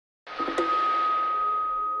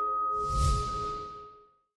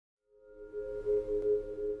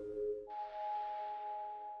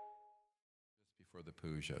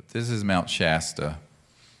Puja. This is Mount Shasta.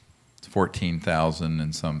 It's 14,000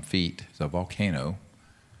 and some feet. It's a volcano,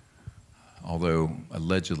 although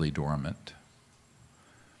allegedly dormant.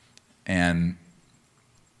 And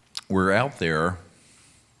we're out there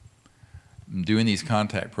doing these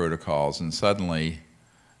contact protocols, and suddenly,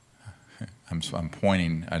 I'm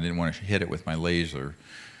pointing, I didn't want to hit it with my laser,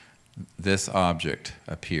 this object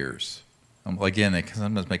appears. Again, they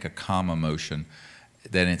sometimes make a comma motion,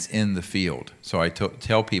 that it's in the field. So I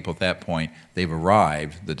tell people at that point, they've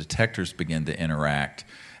arrived, the detectors begin to interact,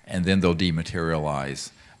 and then they'll dematerialize,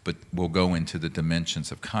 but we'll go into the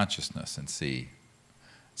dimensions of consciousness and see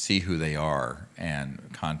who they are and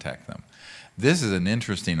contact them. This is an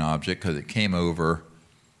interesting object because it came over,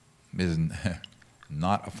 is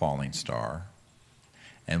not a falling star,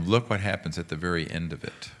 and look what happens at the very end of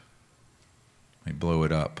it. Let me blow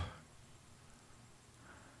it up.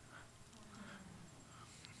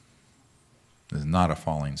 This is not a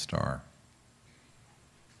falling star.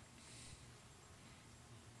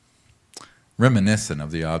 Reminiscent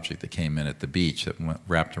of the object that came in at the beach that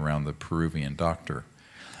wrapped around the Peruvian doctor.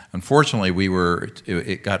 Unfortunately,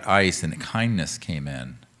 it got ice and kindness came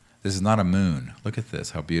in. This is not a moon. Look at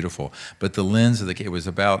this, how beautiful. But the lens of it was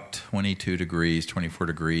about 22 degrees, 24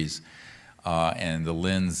 degrees, and the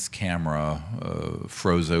lens camera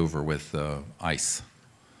froze over with ice.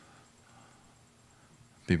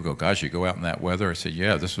 People go, gosh, you go out in that weather? I said,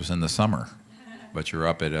 yeah, this was in the summer, but you're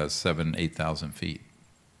up at 7,000, 8,000 feet.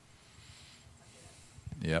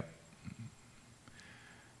 Yep.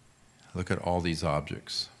 Look at all these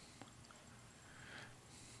objects.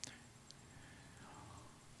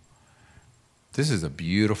 This is a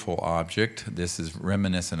beautiful object. This is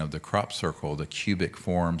reminiscent of the crop circle, the cubic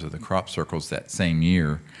forms of the crop circles that same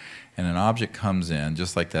year. And an object comes in,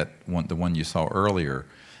 just like that one, the one you saw earlier,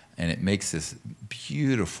 and it makes this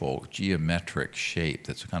beautiful geometric shape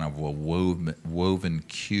that's kind of a woven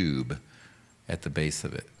cube at the base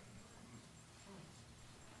of it.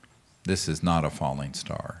 This is not a falling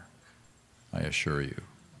star, I assure you.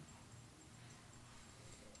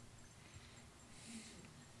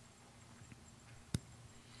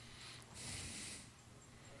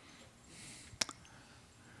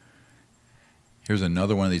 Here's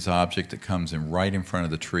another one of these objects that comes in right in front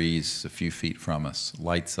of the trees a few feet from us,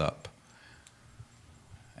 lights up.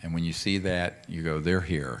 And when you see that, you go, they're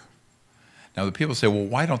here. Now the people say, well,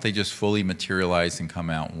 why don't they just fully materialize and come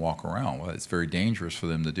out and walk around? Well, it's very dangerous for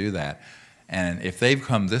them to do that. And if they've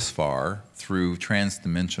come this far through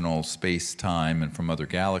transdimensional space-time and from other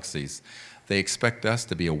galaxies, they expect us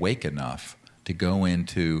to be awake enough to go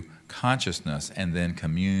into consciousness and then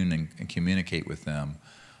commune and communicate with them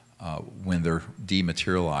when they're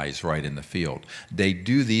dematerialized right in the field. They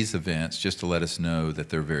do these events just to let us know that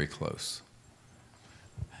they're very close.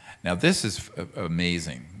 Now this is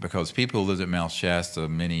amazing because people who lived at Mount Shasta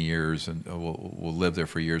many years and will live there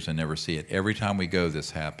for years and never see it. Every time we go,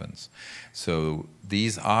 this happens. So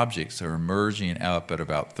these objects are emerging up at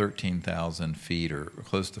about 13,000 feet or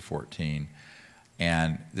close to 14.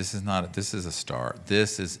 And this is a star.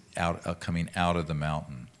 This is coming out of the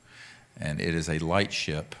mountain. And it is a light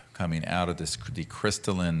ship coming out of the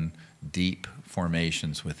crystalline, deep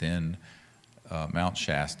formations within Mount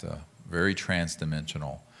Shasta, very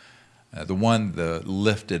transdimensional. The one that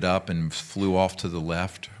lifted up and flew off to the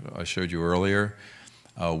left, I showed you earlier,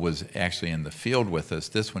 was actually in the field with us.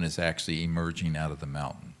 This one is actually emerging out of the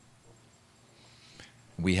mountain.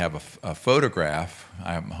 We have a photograph.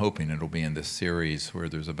 I'm hoping it'll be in this series where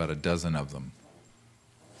there's about a dozen of them.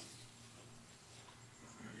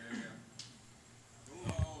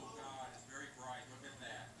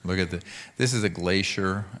 Look at this. This is a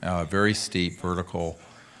glacier, very steep, vertical.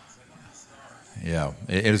 Yeah,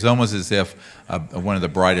 it is almost as if one of the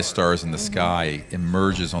brightest stars in the sky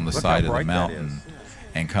emerges on the side of the mountain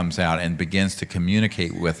and comes out and begins to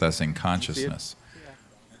communicate with us in consciousness.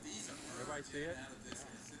 Everybody see it?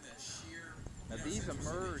 Now these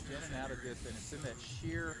emerge in and out of this, and it's in that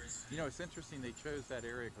sheer. You know, it's interesting they chose that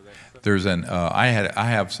area because that's. There's I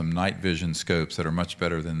have some night vision scopes that are much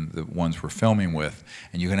better than the ones we're filming with,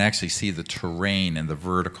 and you can actually see the terrain and the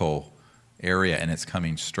vertical area, and it's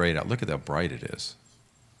coming straight out. Look at how bright it is.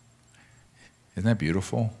 Isn't that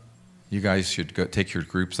beautiful? You guys should go take your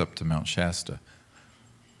groups up to Mount Shasta.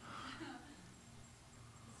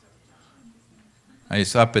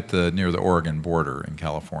 It's up at near the Oregon border in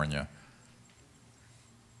California.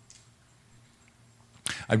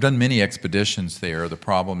 I've done many expeditions there. The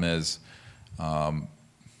problem is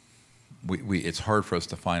it's hard for us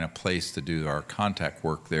to find a place to do our contact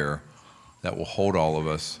work there that will hold all of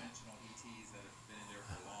us.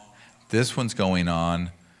 This one's going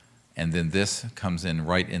on, And then this comes in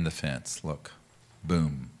right in the fence. Look,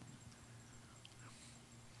 boom.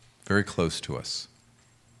 Very close to us.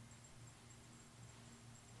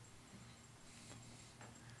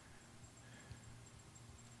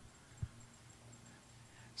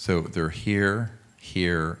 So they're here,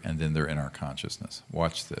 here, and then they're in our consciousness.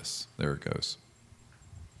 Watch this. There it goes.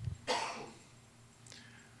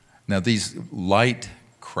 Now, these light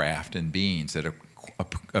craft and beings that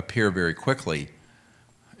appear very quickly,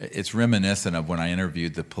 it's reminiscent of when I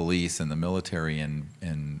interviewed the police and the military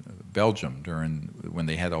in Belgium when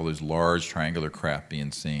they had all those large triangular craft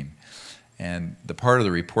being seen. And the part of the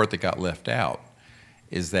report that got left out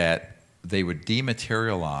is that they would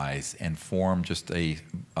dematerialize and form just a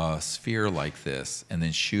sphere like this and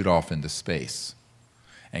then shoot off into space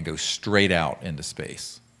and go straight out into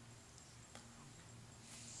space.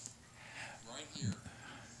 Right here.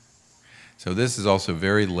 So this is also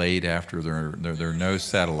very late after there are no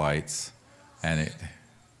satellites, and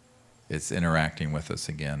it's interacting with us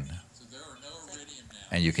again. So there are no iridium now.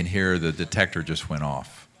 And you can hear the detector just went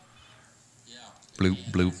off. Yeah. Bloop,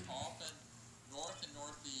 And bloop. it's often north and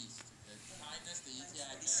northeast. The kindness, the easy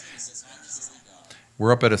access is this understory dot.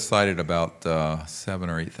 We're up at a site at about 7,000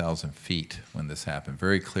 or 8,000 feet when this happened.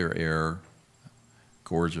 Very clear air,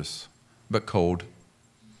 gorgeous, but cold.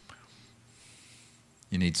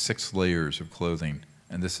 You need 6 layers of clothing,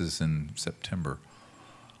 and this is in September,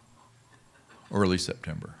 early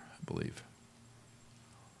September, I believe.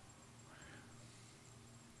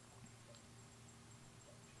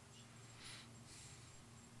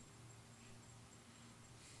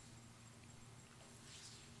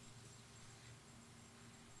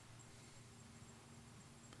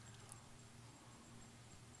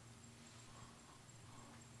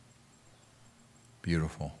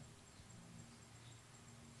 Beautiful.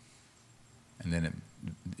 And then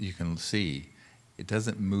you can see it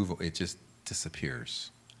doesn't move, it just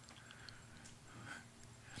disappears.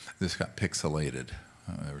 This got pixelated.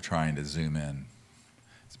 They were trying to zoom in.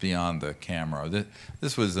 It's beyond the camera.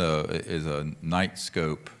 This is a night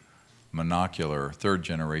scope monocular, 3rd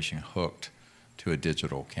generation, hooked to a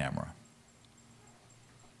digital camera.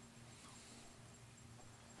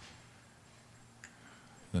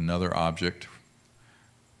 Another object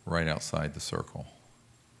right outside the circle.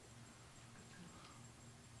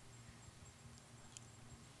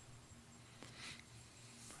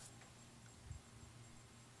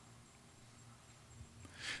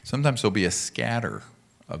 Sometimes there'll be a scatter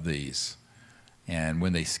of these, and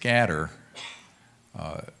when they scatter,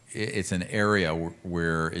 it's an area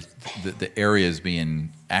where the area is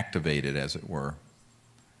being activated, as it were.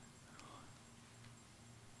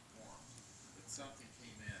 Something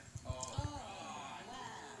came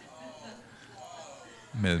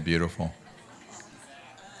in. Isn't it beautiful?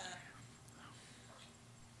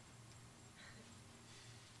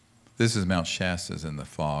 This is Mount Shasta's in the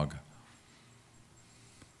fog.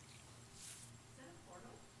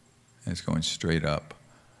 And it's going straight up.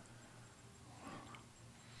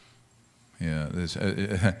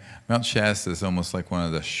 Yeah, Mount Shasta is almost like one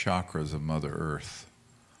of the chakras of Mother Earth.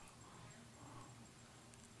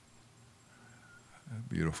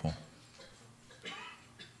 Beautiful.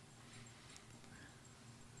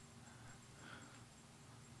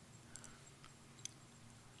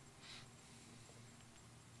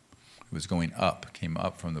 It was going up, came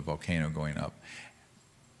up from the volcano going up.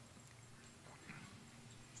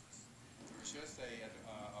 There's just a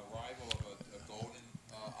arrival of a golden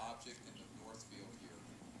object in the north field here.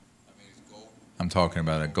 I mean, it's golden. I'm talking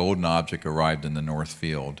about a golden object arrived in the north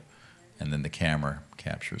field, and then the camera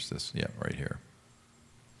captures this. Yeah, right here.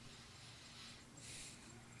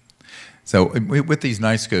 So with these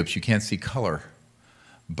night scopes, you can't see color,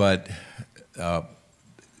 but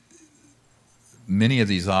many of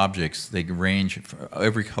these objects, they range for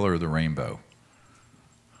every color of the rainbow.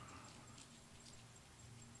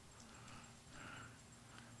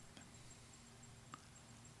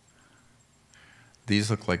 These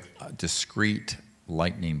look like discrete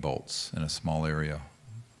lightning bolts in a small area.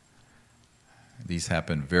 These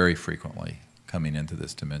happen very frequently coming into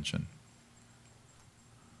this dimension.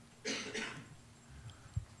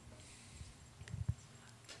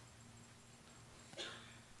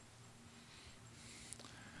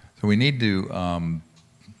 So we need to, of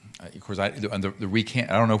course, I don't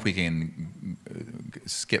know if we can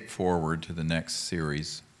skip forward to the next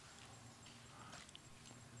series.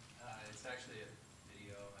 It's actually a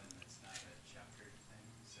video, and it's not a chapter thing,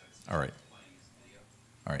 so it's All right. playing as a video.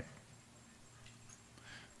 All right.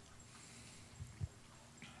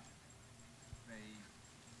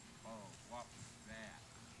 What was that?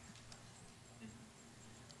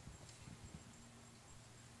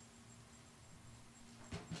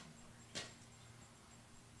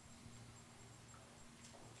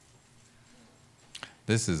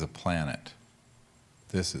 This is a planet.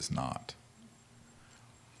 This is not.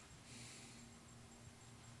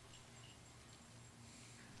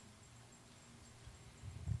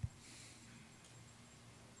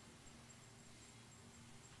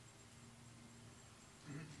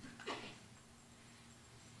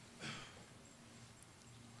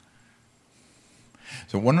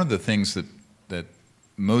 So one of the things that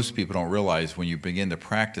most people don't realize when you begin to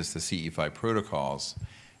practice the CE5 protocols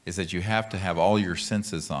is that you have to have all your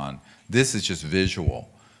senses on. This is just visual.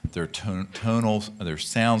 There are tonal, there are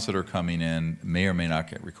sounds that are coming in, may or may not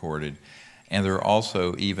get recorded, and there are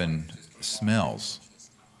also even smells.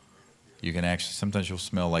 You can actually, sometimes you'll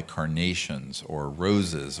smell like carnations or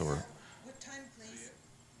roses or What time, please?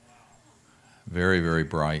 very, very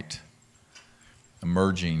bright,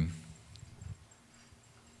 emerging.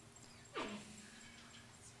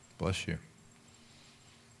 Bless you.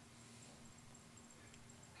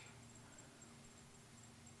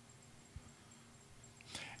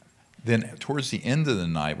 Then towards the end of the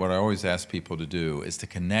night, what I always ask people to do is to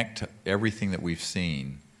connect to everything that we've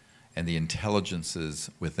seen and the intelligences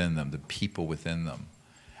within them, the people within them,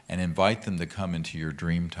 and invite them to come into your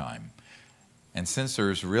dream time. And since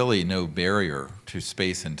there's really no barrier to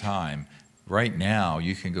space and time, right now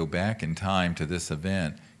you can go back in time to this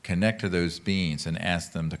event, connect to those beings, and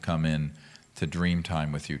ask them to come in to dream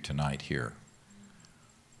time with you tonight here.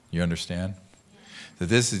 You understand? That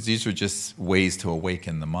these are just ways to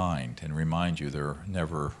awaken the mind and remind you they're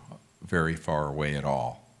never very far away at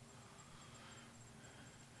all.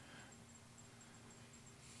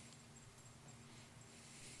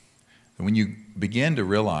 And when you begin to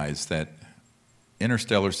realize that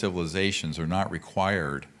interstellar civilizations are not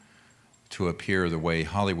required to appear the way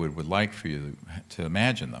Hollywood would like for you to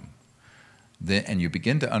imagine them, and you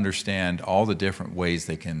begin to understand all the different ways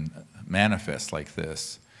they can manifest like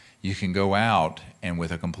this, you can go out and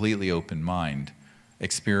with a completely open mind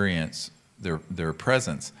experience their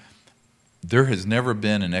presence. There has never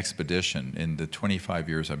been an expedition in the 25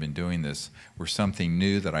 years I've been doing this where something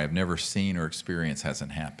new that I have never seen or experienced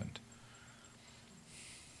hasn't happened.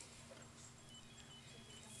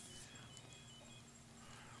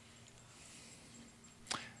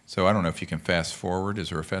 So I don't know if you can fast forward. Is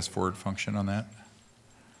there a fast forward function on that?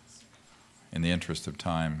 In the interest of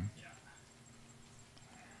time.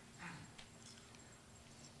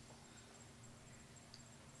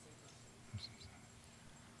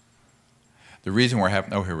 The reason we're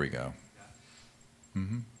having, oh, here we go. We'll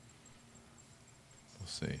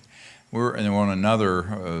see. We're on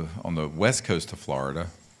another, on the west coast of Florida,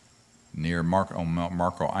 near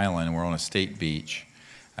Marco Island, and we're on a state beach.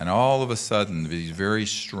 And all of a sudden, these very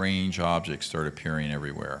strange objects start appearing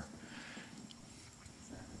everywhere.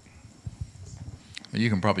 You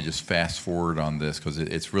can probably just fast forward on this because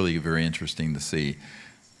it's really very interesting to see.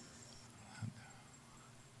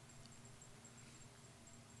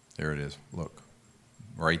 There it is. Look,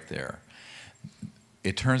 right there.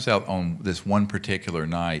 It turns out on this one particular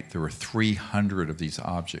night, there were 300 of these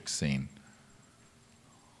objects seen.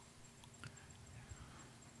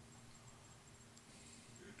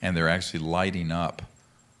 And they're actually lighting up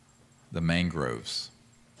the mangroves.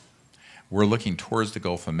 We're looking towards the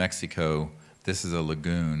Gulf of Mexico. This is a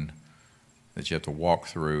lagoon that you have to walk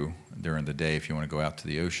through during the day if you want to go out to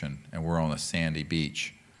the ocean, and we're on a sandy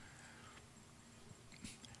beach.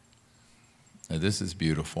 Now, this is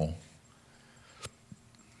beautiful.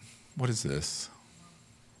 What is this?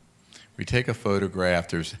 We take a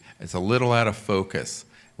photograph. It's a little out of focus.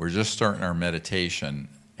 We're just starting our meditation,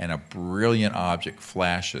 and a brilliant object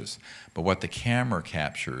flashes. But what the camera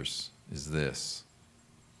captures is this.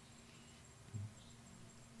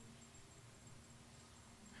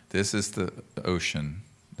 This is the ocean.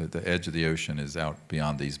 The edge of the ocean is out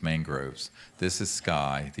beyond these mangroves. This is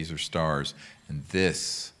sky. These are stars. And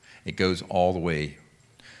this, it goes all the way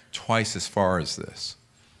twice as far as this.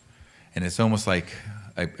 And it's almost like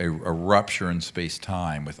a rupture in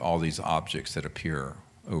space-time with all these objects that appear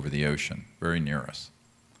over the ocean, very near us.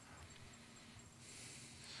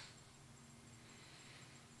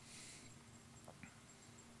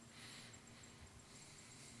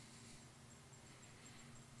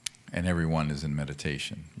 And everyone is in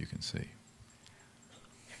meditation, you can see.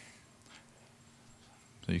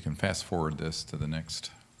 So you can fast forward this to the next.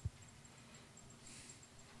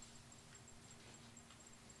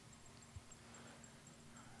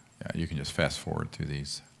 Yeah, you can just fast forward through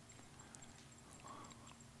these.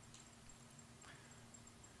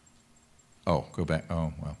 Oh, go back.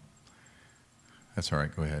 Oh, well. That's all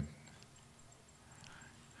right. Go ahead.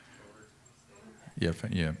 Yeah,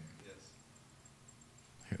 yeah.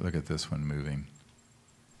 Here, look at this one moving.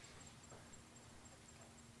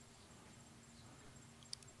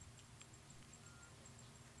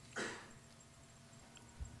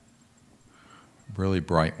 really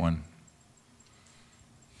bright one.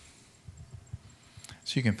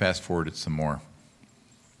 So you can fast forward it some more.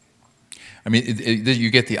 I mean,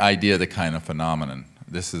 you get the idea of the kind of phenomenon.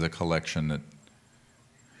 This is a collection that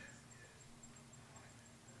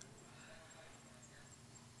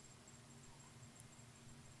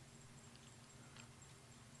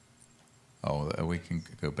we can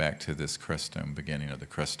go back to this creststone, beginning of the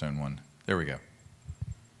creststone one. There we go.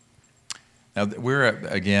 Now, we're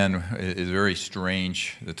at, again, is very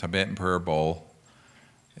strange. The Tibetan prayer bowl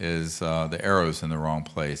is the arrows in the wrong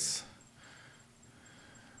place.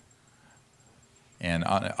 And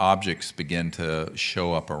objects begin to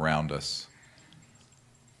show up around us.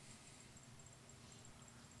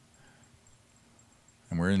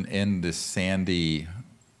 And we're in this sandy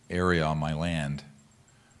area on my land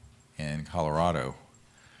in Colorado.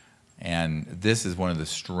 And this is one of the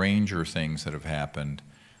stranger things that have happened.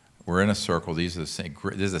 We're in a circle. This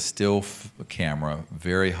is a still camera,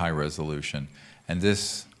 very high resolution. And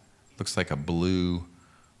this looks like a blue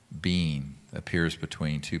bean that appears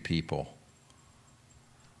between two people.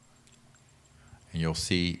 And you'll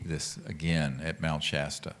see this again at Mount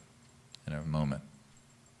Shasta in a moment.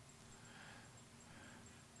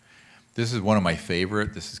 This is one of my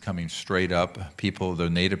favorite. This is coming straight up. The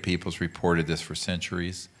native peoples reported this for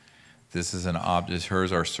centuries. This is an object.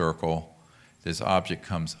 Here's our circle. This object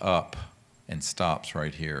comes up and stops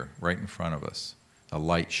right here, right in front of us, a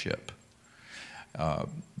light ship.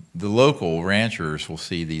 The local ranchers will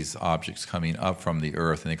see these objects coming up from the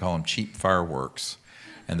earth, and they call them cheap fireworks.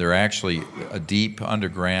 And they're actually deep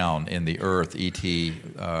underground in the earth, ET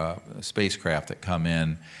spacecraft that come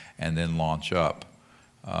in and then launch up.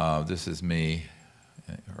 This is me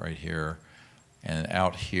right here. And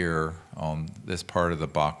out here on this part of the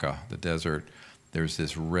Baca, the desert, there's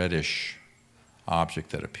this reddish object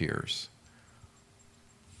that appears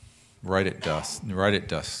right at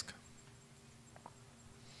dusk.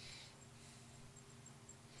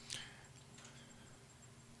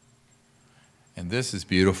 And this is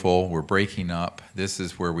beautiful. We're breaking up. This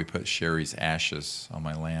is where we put Sherry's ashes on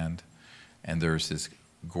my land. And there's this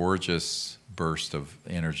gorgeous burst of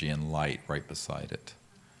energy and light right beside it.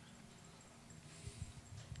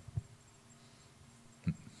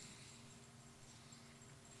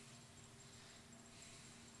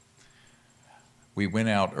 We went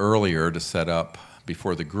out earlier to set up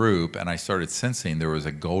before the group, and I started sensing there was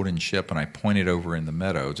a golden ship, and I pointed over in the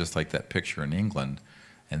meadow, just like that picture in England.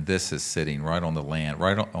 And this is sitting right on the land,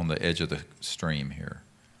 right on the edge of the stream here.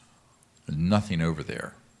 There's nothing over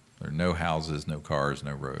there. There are no houses, no cars,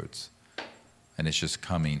 no roads. And it's just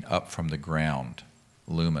coming up from the ground,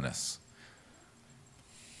 luminous.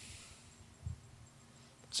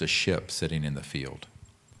 It's a ship sitting in the field.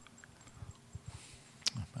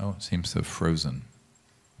 Oh, it seems so frozen.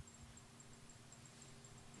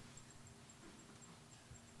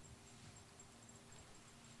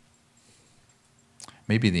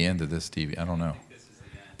 Maybe the end of this TV. I don't know. This is the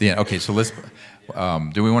end. The end. Okay, so let's.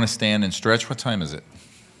 Do we want to stand and stretch? What time is it?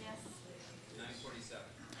 9:47.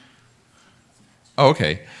 Oh,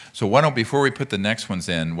 okay. So why don't, before we put the next ones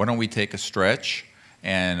in, why don't we take a stretch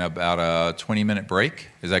and about a 20-minute break?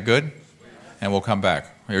 Is that good? And we'll come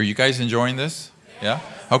back. Are you guys enjoying this? Yeah.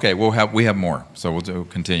 Okay. We have more, so we'll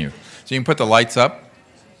continue. So you can put the lights up,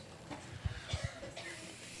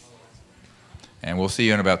 and we'll see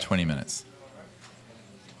you in about 20 minutes.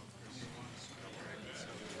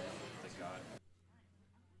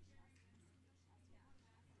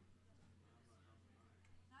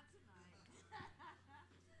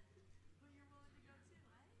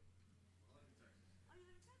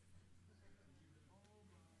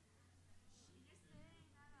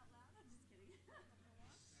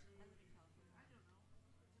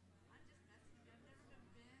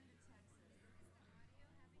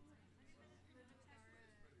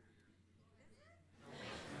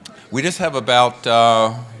 We just have about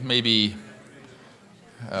maybe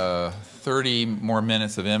 30 more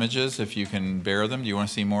minutes of images, if you can bear them. Do you want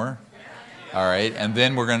to see more? All right, and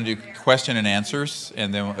then we're going to do question and answers,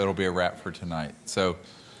 and then it'll be a wrap for tonight. So,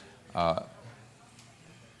 I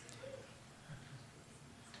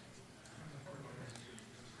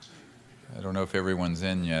don't know if everyone's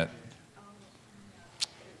in yet.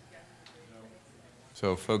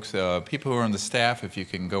 So folks, people who are on the staff, if you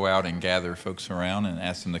can go out and gather folks around and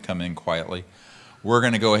ask them to come in quietly. We're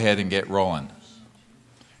going to go ahead and get rolling.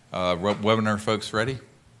 Webinar folks ready?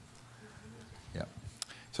 Yeah.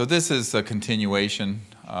 So this is a continuation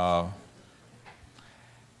of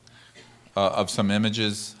some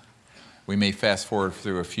images. We may fast forward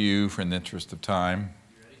through a few for the interest of time.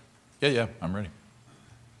 You ready? Yeah, I'm ready.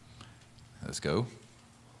 Let's go.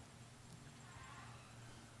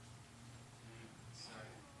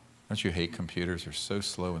 Don't you hate computers? They're so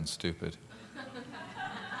slow and stupid. I'm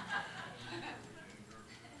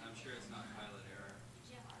sure it's not pilot error.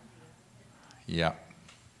 Yeah. Oh.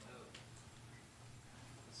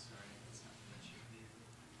 Sorry, that's not what it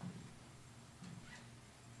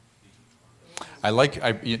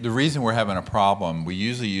should be. The reason we're having a problem, we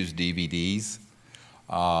usually use DVDs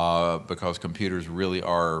because computers really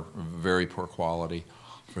are very poor quality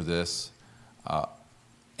for this.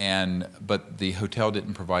 But the hotel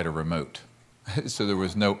didn't provide a remote. So there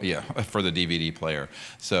was no, for the DVD player.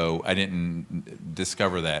 So I didn't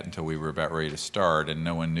discover that until we were about ready to start, and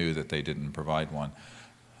no one knew that they didn't provide one.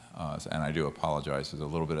 And I do apologize, there's a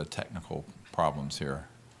little bit of technical problems here.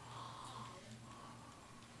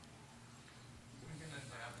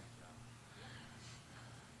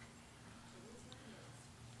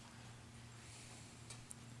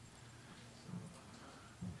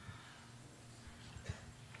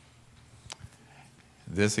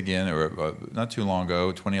 This again, not too long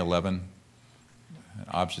ago, 2011, an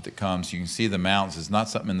object that comes, you can see the mountains. It's not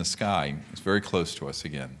something in the sky. It's very close to us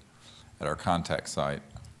again at our contact site.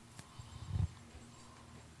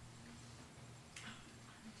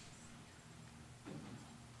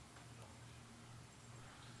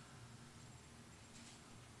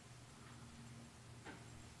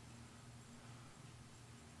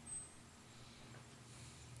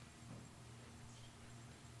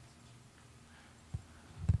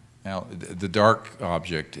 Now, the dark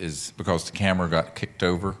object is because the camera got kicked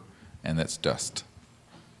over, and that's dust.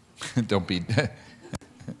 Don't be,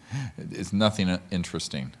 it's nothing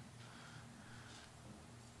interesting.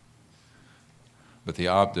 But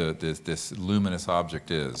this luminous object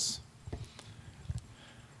is.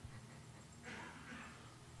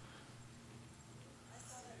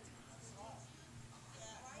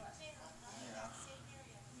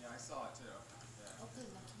 Yeah, I saw it too.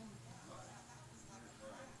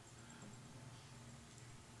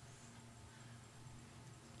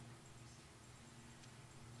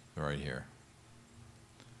 Right here.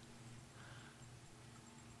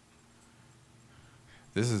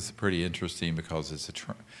 This is pretty interesting because it's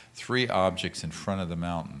three objects in front of the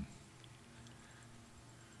mountain.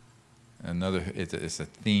 It's a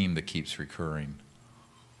theme that keeps recurring.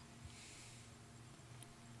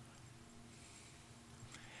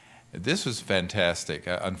 This was fantastic.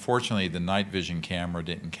 Unfortunately, the night vision camera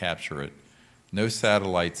didn't capture it. No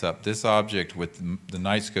satellites up. This object, with the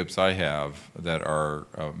night scopes I have that are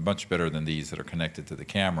much better than these that are connected to the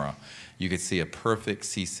camera, you could see a perfect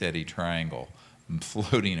CSETI triangle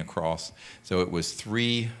floating across. So it was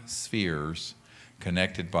three spheres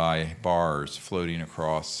connected by bars floating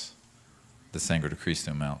across the Sangre de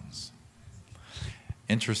Cristo Mountains.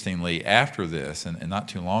 Interestingly, after this, and not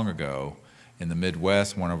too long ago, in the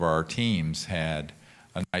Midwest, one of our teams had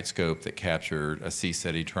a night scope that captured a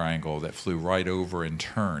CSETI triangle that flew right over and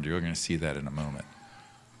turned. You're going to see that in a moment,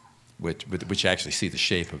 which you actually see the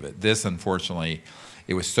shape of it. This, unfortunately,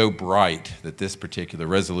 it was so bright that this particular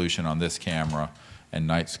resolution on this camera and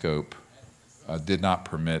night scope did not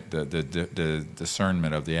permit the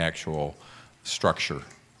discernment of the actual structure.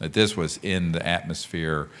 That this was in the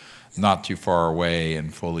atmosphere, not too far away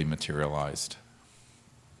and fully materialized.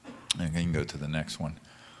 And you can go to the next one.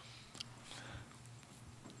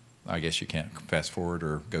 I guess you can't fast forward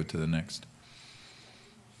or go to the next.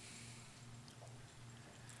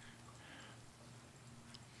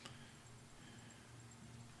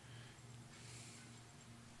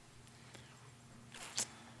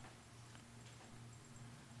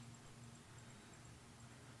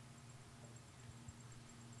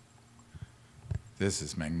 This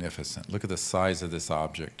is magnificent. Look at the size of this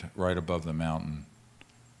object right above the mountain.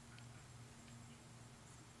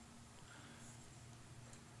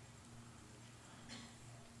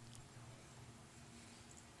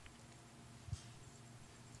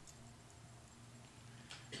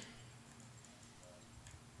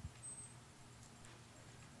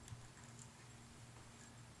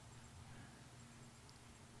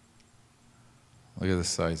 Look at the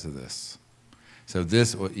size of this. So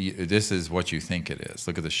this is what you think it is.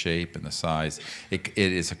 Look at the shape and the size. It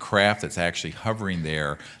is a craft that's actually hovering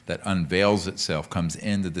there that unveils itself, comes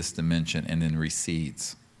into this dimension, and then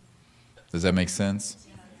recedes. Does that make sense?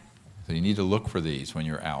 So you need to look for these when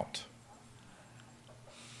you're out.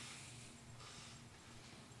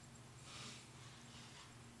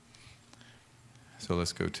 So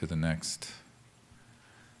let's go to the next.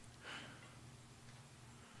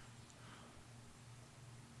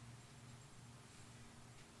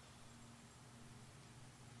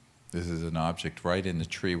 This is an object right in the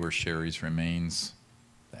tree where Sherry's remains,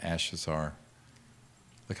 the ashes are.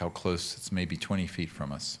 Look how close, it's maybe 20 feet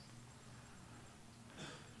from us.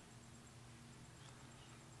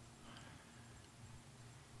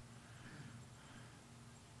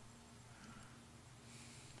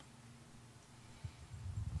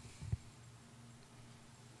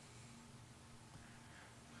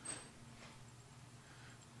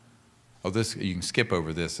 Oh, this, you can skip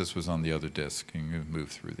over this. This was on the other disc. You can move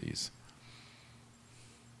through these.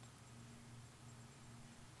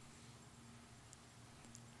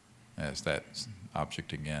 There's that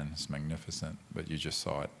object again. It's magnificent, but you just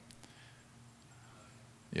saw it.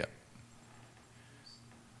 Yeah.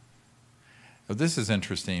 Well, this is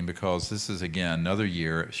interesting because this is, again, another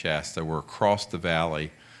year at Shasta. We're across the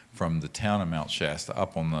valley from the town of Mount Shasta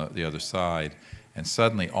up on the other side, and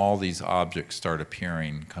suddenly all these objects start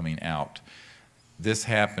appearing, coming out. This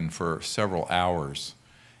happened for several hours,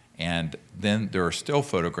 and then there are still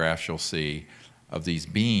photographs you'll see of these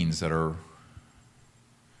beings that are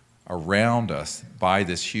around us by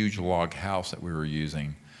this huge log house that we were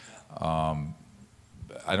using.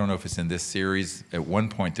 I don't know if it's in this series. At one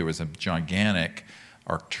point there was a gigantic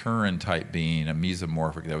Arcturan type being, a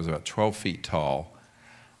mesomorphic, that was about 12 feet tall,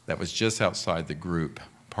 that was just outside the group,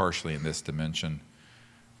 partially in this dimension.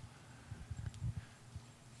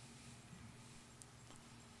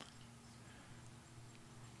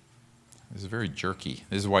 This is very jerky.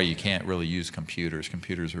 This is why you can't really use computers.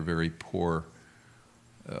 Computers are very poor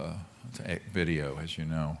video, as you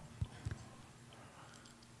know.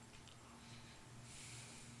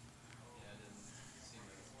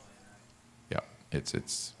 Yeah,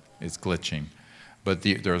 it's glitching, but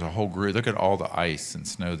there's a whole group. Look at all the ice and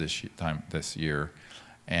snow this year,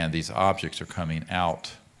 and these objects are coming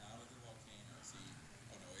out.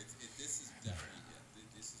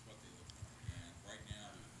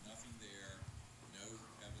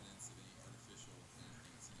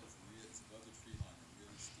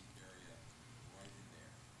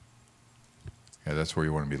 Yeah, that's where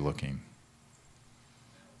you want to be looking.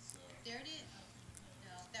 There it is. No,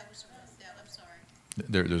 that was I'm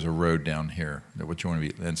sorry. There's a road down here. What you want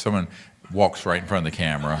to be, and someone walks right in front of the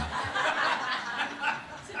camera.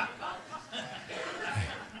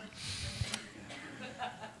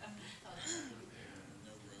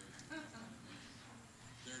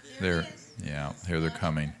 There, yeah, here they're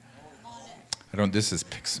coming. This is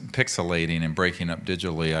pixelating and breaking up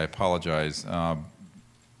digitally. I apologize.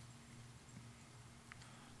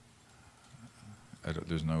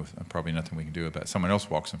 There's probably nothing we can do about it. Someone else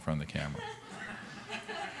walks in front of the camera.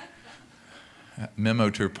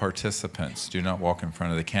 Memo to participants: do not walk in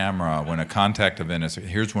front of the camera when a contact event is.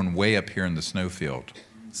 Here's one way up here in the snowfield.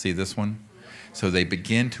 See this one? So they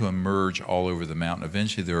begin to emerge all over the mountain.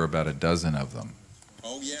 Eventually, there are about a dozen of them.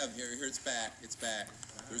 Oh yeah, here it's back. It's back.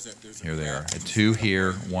 There's a here they are. Two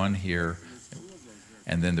here, one here,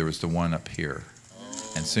 and then there was the one up here.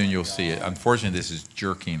 And soon you'll see it. Unfortunately, this is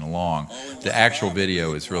jerking along. The actual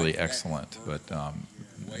video is really excellent, but the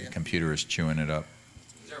computer is chewing it up.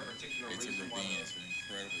 Is there a particular It's a reason why ravine. It's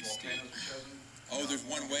incredibly the steep. volcanoes are chosen? Oh, there's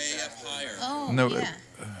one way up higher. Oh, No, yeah.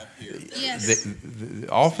 Up here. Yes.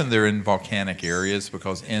 Often they're in volcanic areas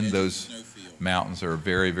because in those Snowfield. mountains are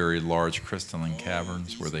very, very large crystalline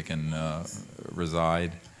caverns where they can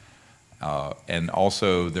reside. And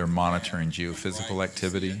also they're monitoring geophysical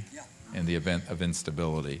activity in the event of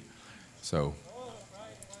instability. So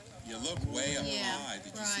You look way up Yeah, high.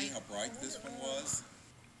 Did you see right. how bright this one was?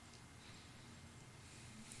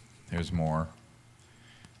 there's more.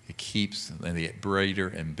 It keeps getting brighter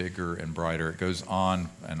and bigger and brighter. It goes on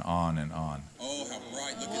and on and on. Oh, how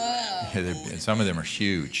bright. Look Whoa. at that. And some of them are Did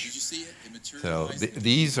huge. you see it? It So materialized.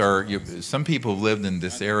 these are, some people have lived in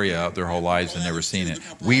this area their whole lives and never seen it.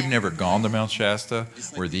 We've never gone to Mount Shasta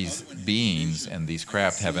where these beings and these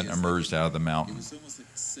craft haven't emerged out of the It mountain. was almost like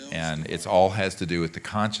cells. And it's all has to do with the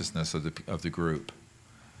consciousness of the group.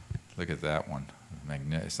 Look at that one.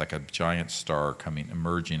 It's like a giant star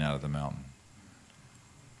emerging out of the mountain.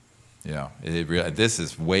 Yeah, this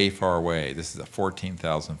is way far away. This is a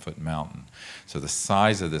 14,000-foot mountain. So the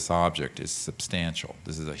size of this object is substantial.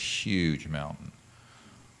 This is a huge mountain.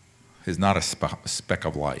 It's not a speck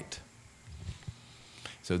of light.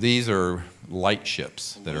 So these are light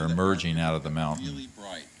ships that are emerging out of the mountain. Really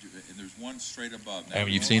bright. And there's one straight above. Now, And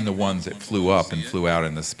you've seen the ones that flew up and flew out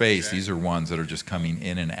into space. These are ones that are just coming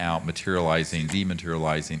in and out, materializing,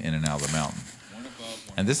 dematerializing in and out of the mountain. One above,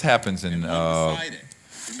 one And this happens in beside it.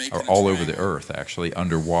 They're making are a all over the triangle. earth, actually,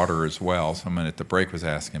 underwater as well. Someone at the break was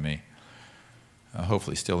asking me.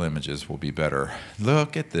 Hopefully still images will be better.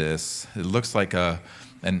 Look at this. It looks like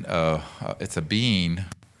it's a being,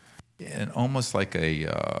 and almost like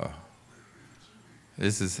a,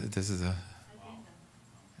 this is a,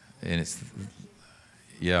 and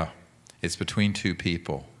it's between two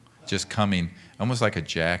people, just coming, almost like a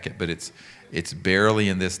jacket, but it's barely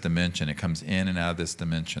in this dimension. It comes in and out of this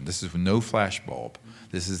dimension. This is no flash bulb.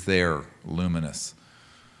 This is there, luminous.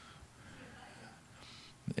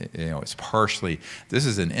 It's partially, this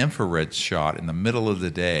is an infrared shot in the middle of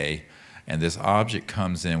the day, And this object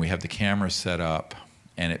comes in, we have the camera set up,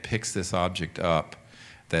 and it picks this object up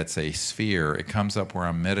that's a sphere. It comes up where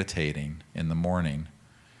I'm meditating in the morning,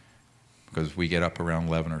 because we get up around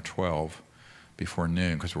 11 or 12 before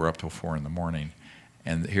noon, because we're up till 4 in the morning.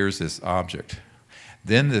 And here's this object.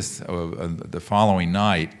 Then the following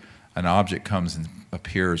night, an object comes and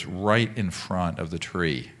appears right in front of the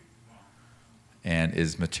tree and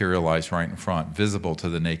is materialized right in front, visible to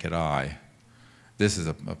the naked eye. This is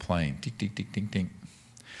a plane. Ding, ding, ding, ding, ding.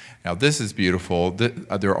 Now this is beautiful.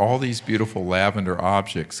 There are all these beautiful lavender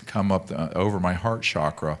objects come up over my heart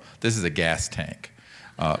chakra. This is a gas tank.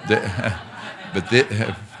 But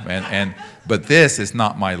this is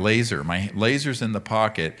not my laser. My laser's in the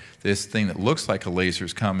pocket. This thing that looks like a laser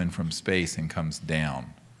is coming from space and comes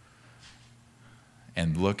down.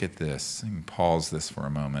 And look at this. I can pause this for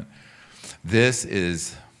a moment. This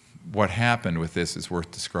is what happened with this is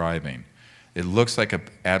worth describing. It looks like an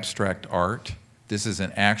abstract art. This is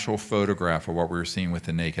an actual photograph of what we were seeing with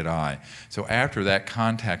the naked eye. So after that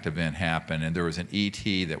contact event happened and there was an ET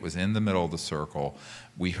that was in the middle of the circle,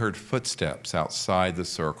 we heard footsteps outside the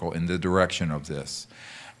circle in the direction of this.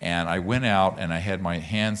 And I went out and I had my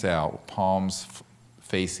hands out, palms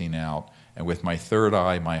facing out, and with my third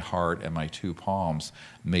eye, my heart, and my two palms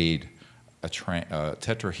made a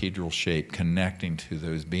tetrahedral shape connecting to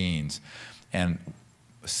those beings. And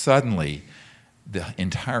suddenly, the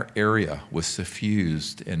entire area was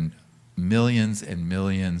suffused in millions and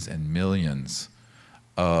millions and millions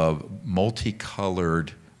of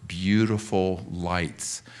multicolored, beautiful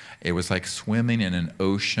lights. It was like swimming in an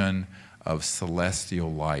ocean of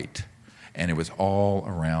celestial light, and it was all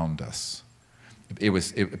around us.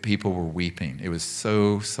 People were weeping. It was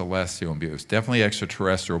so celestial and beautiful. It was definitely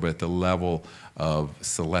extraterrestrial, but at the level of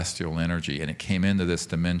celestial energy, and it came into this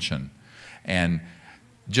dimension. And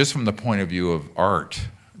just from the point of view of art,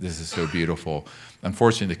 this is so beautiful.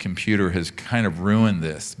 Unfortunately, the computer has kind of ruined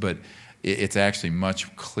this, but it's actually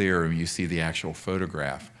much clearer when you see the actual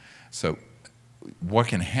photograph. So what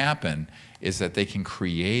can happen is that they can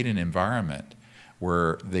create an environment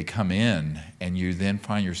where they come in and you then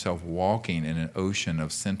find yourself walking in an ocean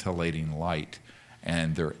of scintillating light,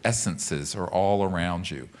 and their essences are all around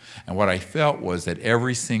you. And what I felt was that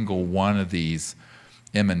every single one of these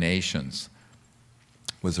emanations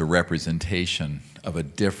was a representation of a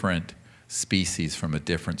different species from a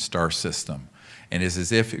different star system. And it's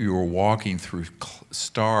as if you were walking through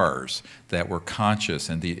stars that were conscious,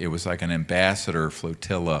 and it was like an ambassador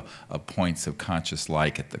flotilla of points of conscious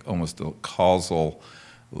light at almost the causal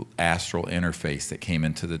astral interface that came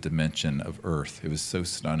into the dimension of Earth. It was so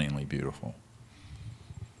stunningly beautiful.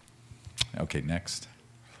 Okay, next.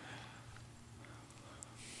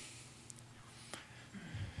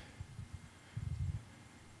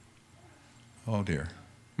 Oh dear.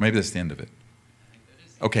 Maybe that's the end of it.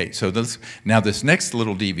 Okay, so this next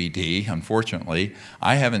little DVD, unfortunately,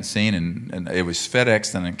 I haven't seen, and it was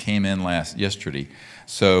FedExed and it came in yesterday.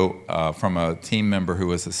 So from a team member who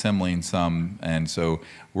was assembling some, and so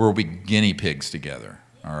we'll be guinea pigs together.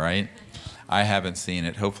 All right, I haven't seen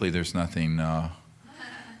it. Hopefully, there's nothing.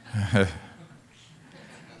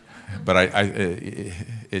 But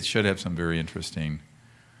it should have some very interesting.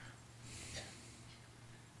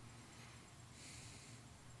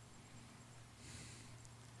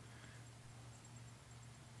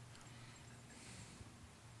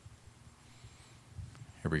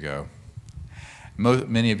 Here we go.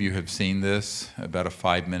 Many of you have seen this, about a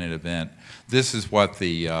 5-minute event. This is what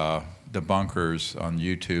the debunkers on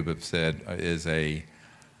YouTube have said is a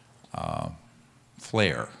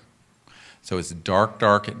flare. So it's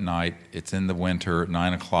dark at night. It's in the winter at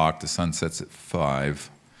 9 o'clock. The sun sets at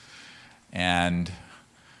 5. And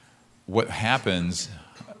what happens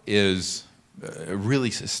is really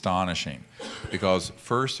astonishing, because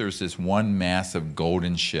first there's this one massive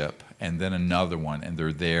golden ship, and then another one, and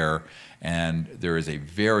they're there, and there is a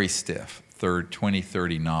very stiff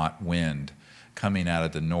 20-30 knot wind coming out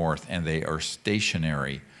of the north, and they are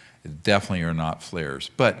stationary. Definitely are not flares,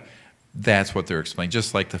 but that's what they're explaining,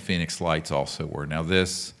 just like the Phoenix Lights also were. Now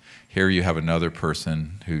here you have another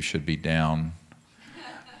person who should be down,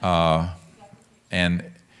 and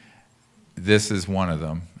this is one of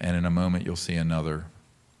them, and in a moment you'll see another.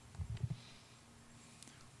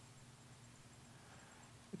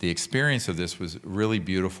 The experience of this was really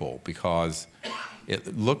beautiful because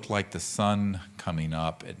it looked like the sun coming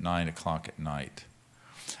up at 9 o'clock at night.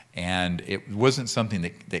 And it wasn't something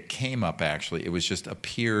that came up, actually. It was just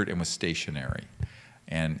appeared and was stationary.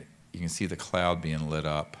 And you can see the cloud being lit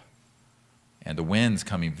up. And the wind's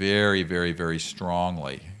coming very, very, very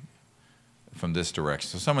strongly from this direction.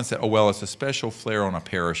 So someone said, oh, well, it's a special flare on a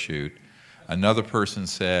parachute. Another person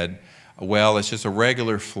said, well, it's just a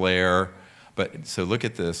regular flare. But so look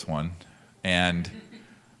at this one, and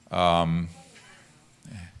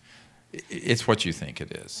it's what you think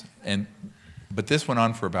it is. But this went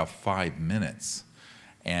on for about 5 minutes,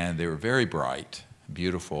 and they were very bright,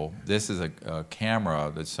 beautiful. This is a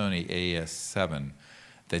camera, the Sony AES7,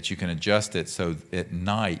 that you can adjust it so at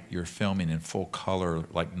night you're filming in full color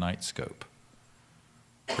like night scope.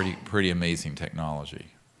 Pretty amazing technology.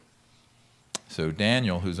 So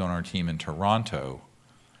Daniel, who's on our team in Toronto,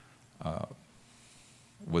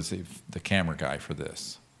 was the camera guy for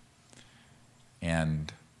this.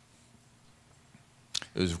 And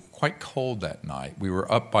it was quite cold that night. We were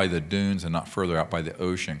up by the dunes and not further out by the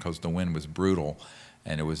ocean because the wind was brutal,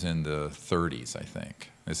 and it was in the 30s, I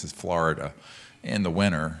think. This is Florida in the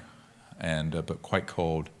winter, but quite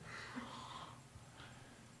cold.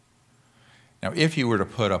 Now, if you were to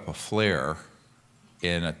put up a flare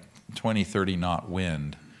in a 20, 30 knot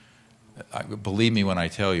wind, believe me when I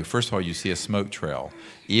tell you, first of all, you see a smoke trail.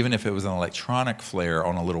 Even if it was an electronic flare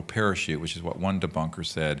on a little parachute, which is what one debunker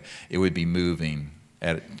said, it would be moving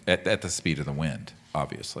at the speed of the wind,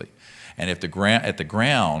 obviously. And if at the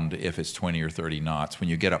ground, if it's 20 or 30 knots, when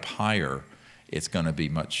you get up higher, it's going to be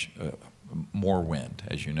much more wind.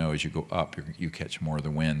 As you know, as you go up, you catch more of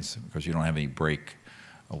the winds because you don't have any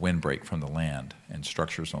wind break from the land and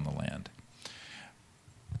structures on the land.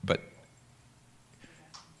 But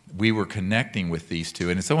we were connecting with these two,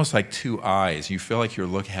 and it's almost like two eyes. You feel like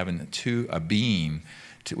you're having a being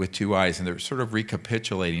with two eyes, and they're sort of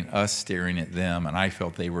recapitulating us staring at them, and I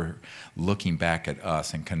felt they were looking back at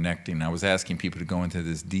us and connecting. I was asking people to go into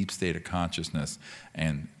this deep state of consciousness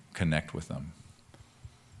and connect with them.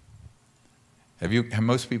 Have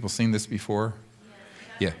most people seen this before?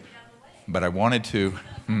 Yeah. But I wanted to,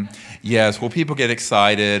 yes, well, people get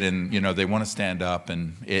excited and, they want to stand up,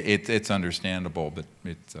 and it's understandable, but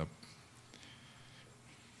it's,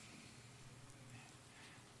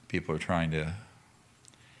 people are trying to,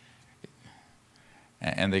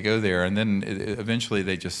 and they go there, and then eventually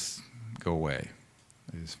they just go away.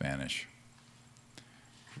 They just vanish.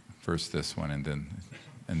 First this one, and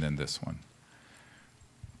then this one.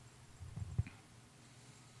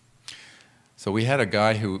 So we had a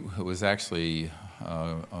guy who was actually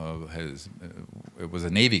it was a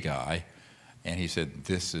Navy guy, and he said,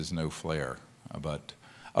 this is no flare. But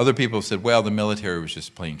other people said, well, the military was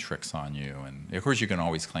just playing tricks on you. And of course you can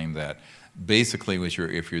always claim that. Basically, if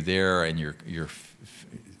you're there and you're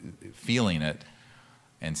feeling it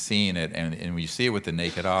and seeing it, and when you see it with the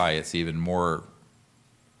naked eye, it's even more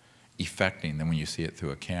affecting than when you see it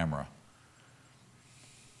through a camera.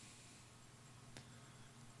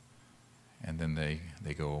 And then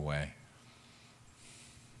they go away.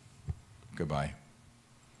 Goodbye.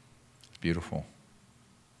 It's beautiful.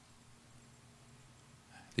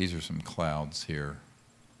 These are some clouds here,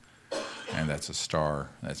 and that's a star.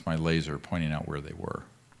 That's my laser pointing out where they were.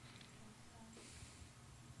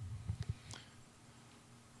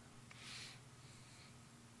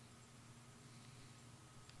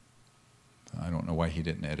 I don't know why he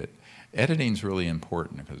didn't edit. Editing's really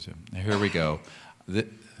important because here we go.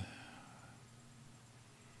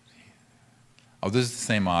 Oh, this is the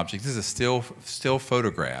same object. This is a still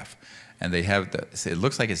photograph, and they have it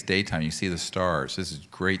looks like it's daytime. You see the stars. This is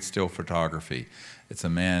great still photography. It's a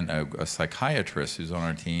man, a psychiatrist who's on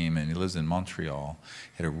our team, and he lives in Montreal.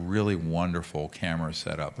 He had a really wonderful camera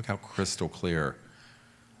set up. Look how crystal clear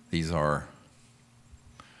these are.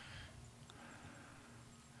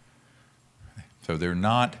 So they're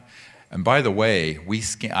not. And by the way,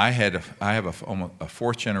 I have a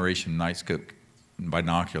fourth generation night scope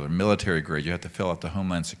binocular, military grade. You have to fill out the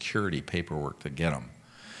Homeland Security paperwork to get them.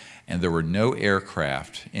 And there were no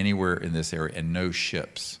aircraft anywhere in this area and no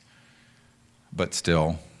ships. But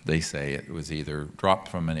still, they say it was either dropped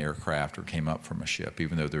from an aircraft or came up from a ship,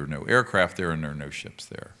 even though there were no aircraft there and there are no ships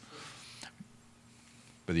there.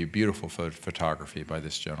 But the beautiful photography by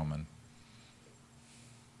this gentleman.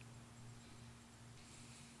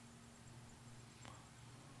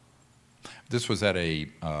 This was at a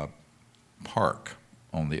park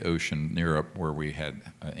on the ocean near up where we had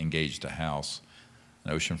engaged a house,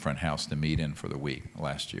 an oceanfront house to meet in for the week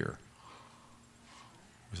last year.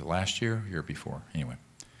 Was it last year? Year before? Anyway,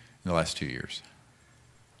 in the last 2 years.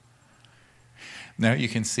 Now you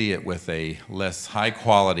can see it with a less high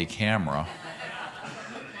quality camera.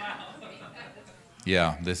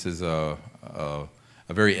 Yeah, this is a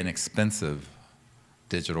very inexpensive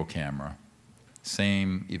digital camera.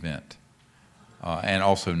 Same event. And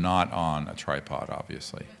also not on a tripod,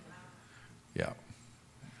 obviously. Yeah.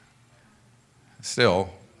 Still,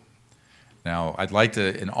 Now, I'd like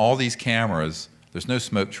to, in all these cameras, there's no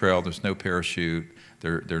smoke trail, there's no parachute,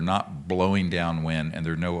 they're not blowing downwind, and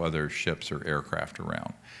there are no other ships or aircraft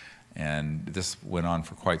around. And this went on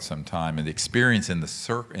for quite some time. And the experience in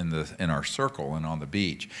our circle and on the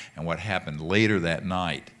beach, and what happened later that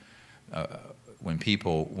night, when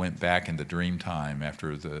people went back into dream time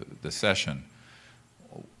after the session,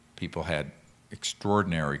 people had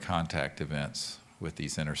extraordinary contact events with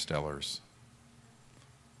these interstellars,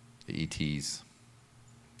 the ETs.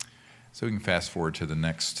 So we can fast forward to the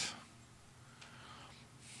next.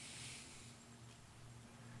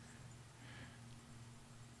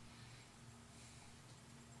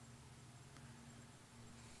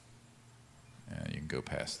 You can go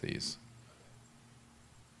past these.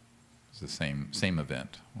 It's the same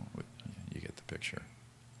event. You get the picture.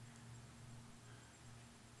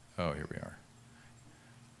 Oh, here we are.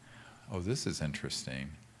 Oh, this is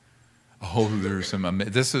interesting. Oh, there's some.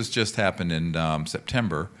 This has just happened in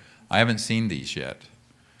September. I haven't seen these yet.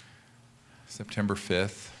 September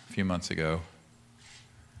 5th, a few months ago.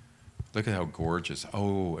 Look at how gorgeous.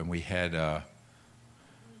 Oh, and we had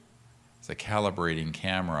it's a calibrating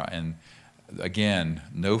camera, and again,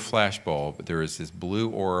 no flash bulb, but there is this blue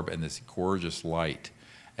orb and this gorgeous light,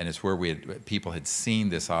 and it's where people had seen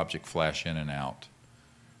this object flash in and out.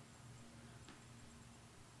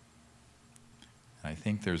 And I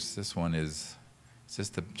think there's this one is this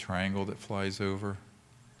the triangle that flies over?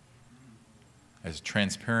 As a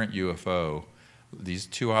transparent UFO, these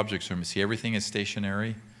two objects are, see, everything is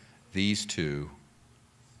stationary. These two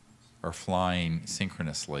are flying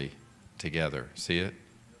synchronously together. See it?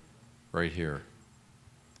 Right here.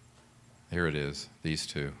 Here it is, these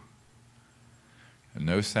two. And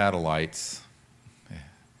no satellites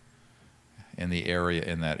in the area,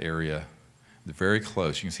 in that area. They're very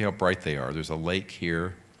close. You can see how bright they are. There's a lake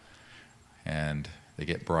here, and they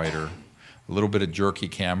get brighter. A little bit of jerky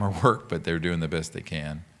camera work, but they're doing the best they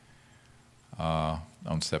can.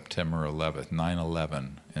 On September 11th,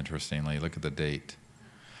 9/11, interestingly. Look at the date.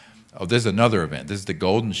 Oh, there's another event. This is the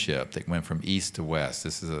Golden Ship that went from east to west.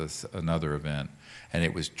 This is another event, and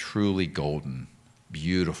it was truly golden,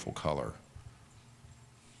 beautiful color.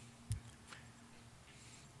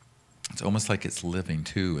 It's almost like it's living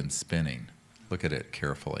too and spinning. Look at it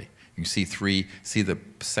carefully. You can see the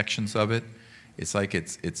sections of it. It's like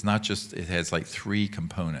it's not just, it has like 3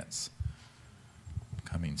 components.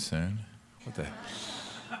 Coming soon. What the?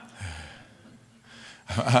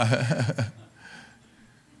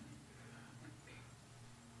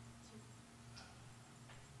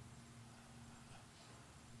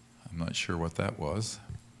 I'm not sure what that was.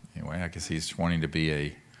 Anyway, I guess he's wanting to be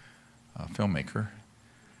a filmmaker.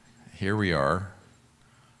 Here we are.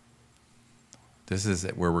 This is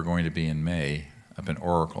where we're going to be in May, up in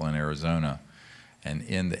Oracle in Arizona. And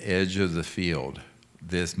in the edge of the field,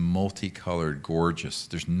 this multicolored, gorgeous,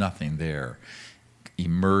 there's nothing there,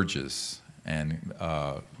 emerges and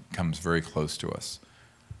comes very close to us.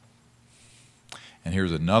 And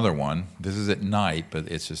here's another one. This is at night, but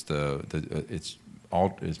it's just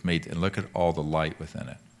it's made, and look at all the light within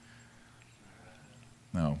it.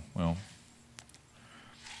 No, well,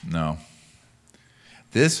 no.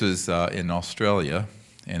 This was in Australia,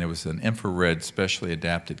 and it was an infrared specially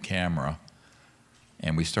adapted camera,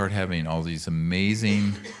 and we start having all these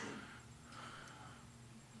amazing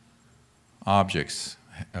objects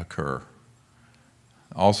occur.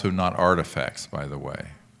 Also not artifacts, by the way.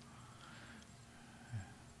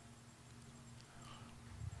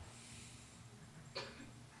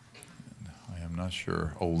 I'm not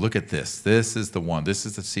sure. Oh, look at this. This is the one. This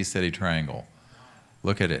is the sea-steady triangle.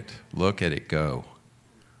 Look at it. Look at it go.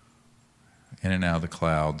 In and out of the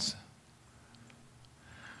clouds.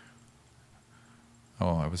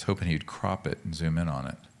 Oh, I was hoping he'd crop it and zoom in on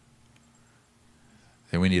it.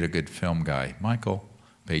 Then we need a good film guy. Michael.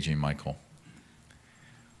 Paging Michael.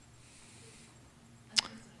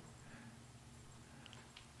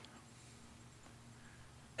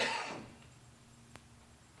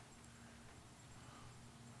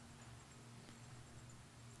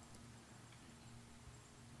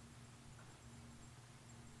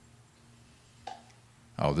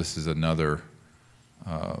 Oh, this is another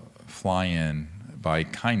fly-in by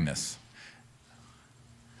kindness.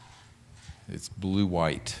 It's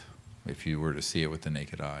blue-white, if you were to see it with the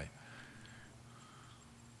naked eye.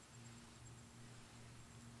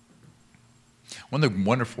 One of the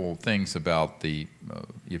wonderful things about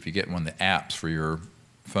if you get one of the apps for your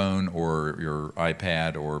phone or your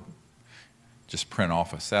iPad, or just print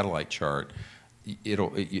off a satellite chart,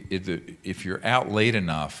 if you're out late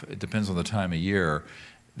enough, it depends on the time of year,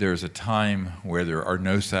 there's a time where there are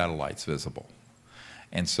no satellites visible.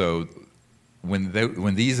 And so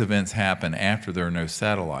when these events happen after there are no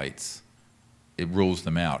satellites, it rules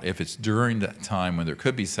them out. If it's during that time when there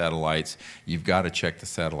could be satellites, you've got to check the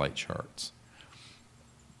satellite charts.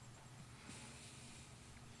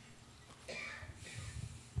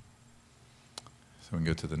 So we can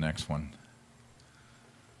go to the next one.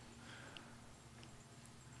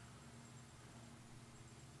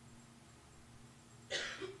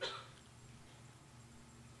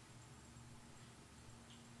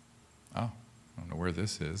 Oh, I don't know where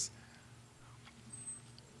this is.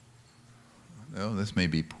 Oh, this may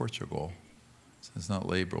be Portugal. It's not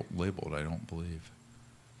labeled, I don't believe.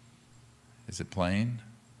 Is it plain?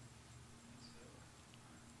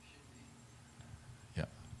 Yeah.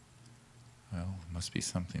 Well, must be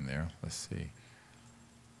something there. Let's see.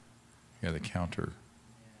 Yeah, the counter.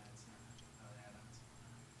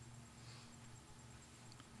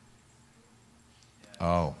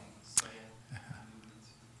 Oh.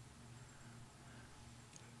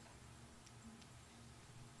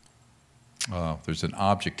 There's an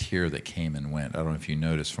object here that came and went. I don't know if you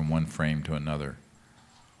noticed, from one frame to another.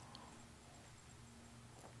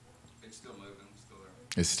 It's still moving, it's still there.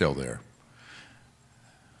 It's still there.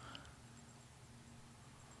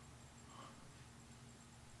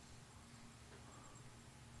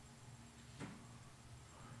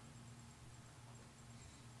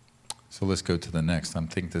 So let's go to the next. I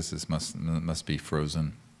think this is must be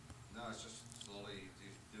frozen. No, it's just slowly,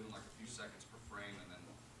 he's doing like a few seconds per frame, and then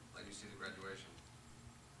let you see the graduation.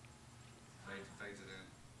 Fades it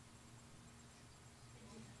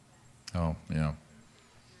in. Oh, yeah.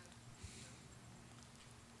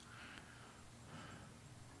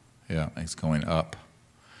 Yeah, it's going up.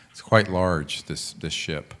 It's quite large, this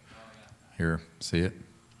ship. Here, see it?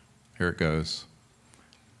 Here it goes.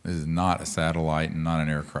 This is not a satellite and not an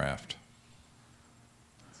aircraft.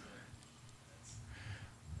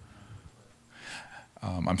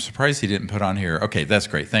 I'm surprised he didn't put on here. Okay, that's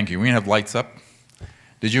great. Thank you. We're going to have lights up.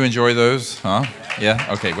 Did you enjoy those? Huh? Yeah?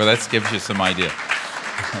 Okay, well, that gives you some idea.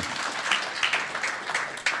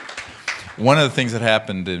 One of the things that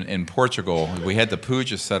happened in Portugal, we had the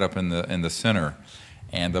puja set up in the center,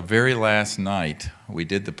 and the very last night we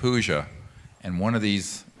did the puja, and one of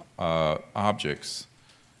these objects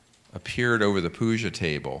appeared over the puja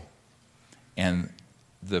table, and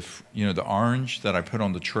the orange that I put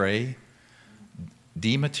on the tray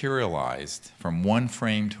dematerialized from one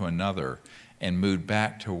frame to another and moved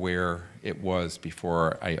back to where it was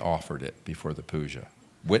before I offered it before the puja,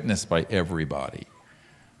 witnessed by everybody.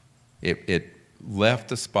 It left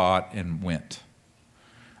the spot and went.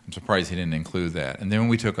 I'm surprised he didn't include that. And then when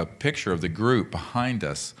we took a picture of the group, behind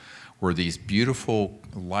us were these beautiful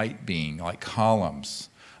light beams, like columns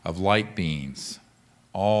of light beams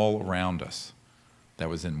all around us. That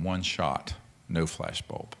was in one shot, no flash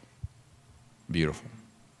bulb. Beautiful.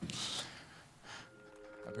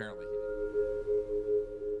 Apparently.